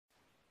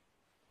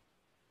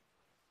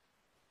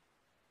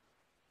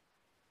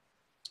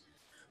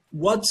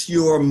What's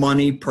your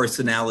money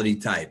personality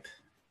type?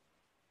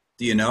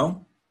 Do you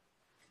know?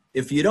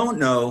 If you don't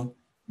know,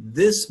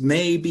 this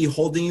may be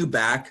holding you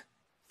back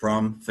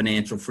from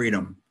financial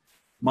freedom.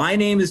 My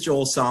name is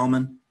Joel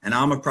Salomon, and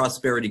I'm a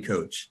prosperity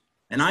coach.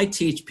 And I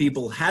teach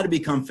people how to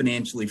become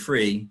financially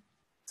free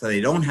so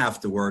they don't have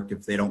to work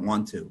if they don't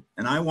want to.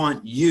 And I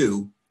want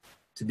you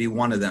to be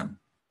one of them.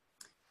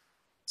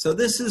 So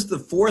this is the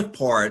fourth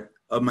part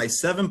of my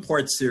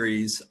 7-part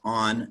series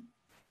on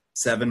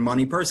 7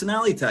 money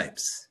personality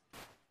types.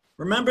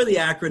 Remember the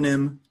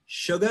acronym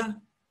SUGA?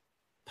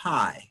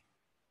 Pie.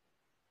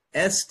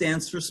 S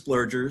stands for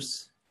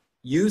splurgers,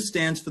 U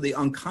stands for the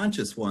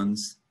unconscious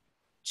ones,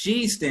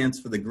 G stands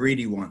for the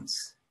greedy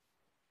ones.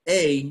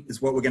 A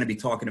is what we're going to be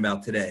talking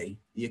about today,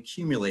 the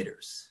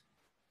accumulators.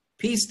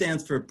 P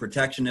stands for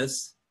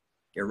protectionists,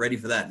 get ready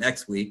for that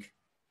next week.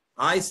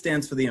 I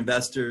stands for the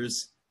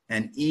investors,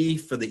 and E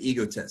for the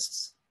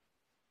egotists.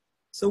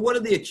 So what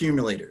are the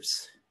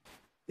accumulators?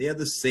 They are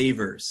the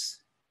savers.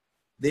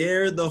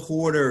 They're the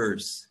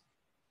hoarders.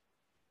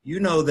 You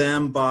know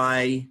them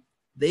by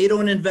they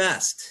don't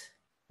invest.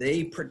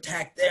 They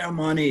protect their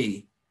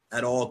money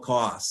at all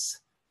costs.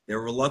 They're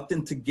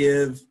reluctant to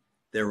give.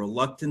 They're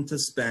reluctant to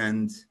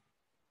spend.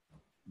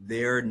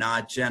 They're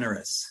not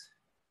generous.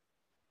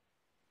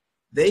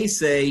 They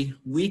say,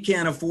 we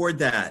can't afford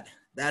that.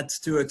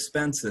 That's too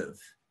expensive.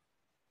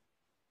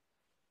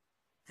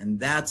 And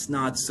that's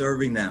not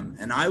serving them.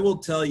 And I will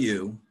tell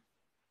you,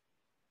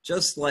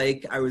 just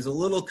like I was a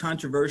little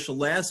controversial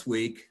last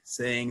week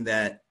saying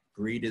that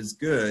greed is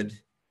good,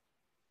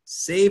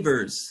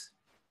 savers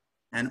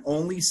and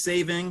only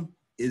saving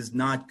is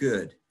not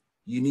good.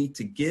 You need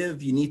to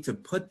give, you need to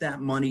put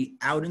that money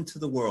out into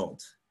the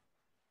world.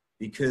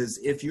 Because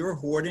if you're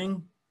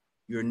hoarding,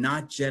 you're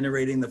not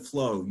generating the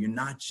flow. You're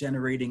not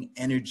generating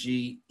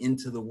energy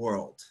into the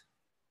world.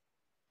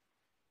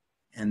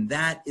 And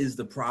that is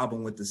the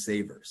problem with the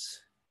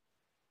savers.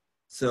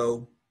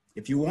 So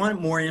if you want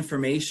more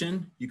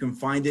information, you can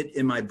find it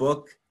in my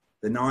book,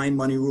 The 9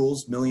 Money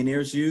Rules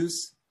Millionaires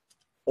Use,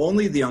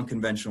 only the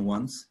unconventional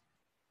ones.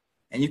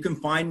 And you can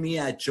find me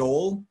at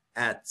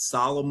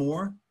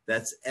Joel@Salomon,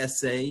 that's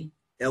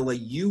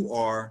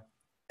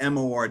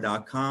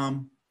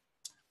SALAURMOR.com,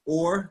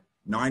 or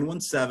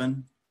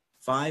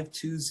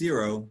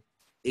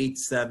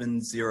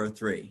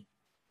 917-520-8703.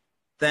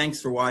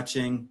 Thanks for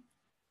watching.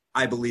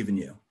 I believe in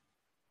you.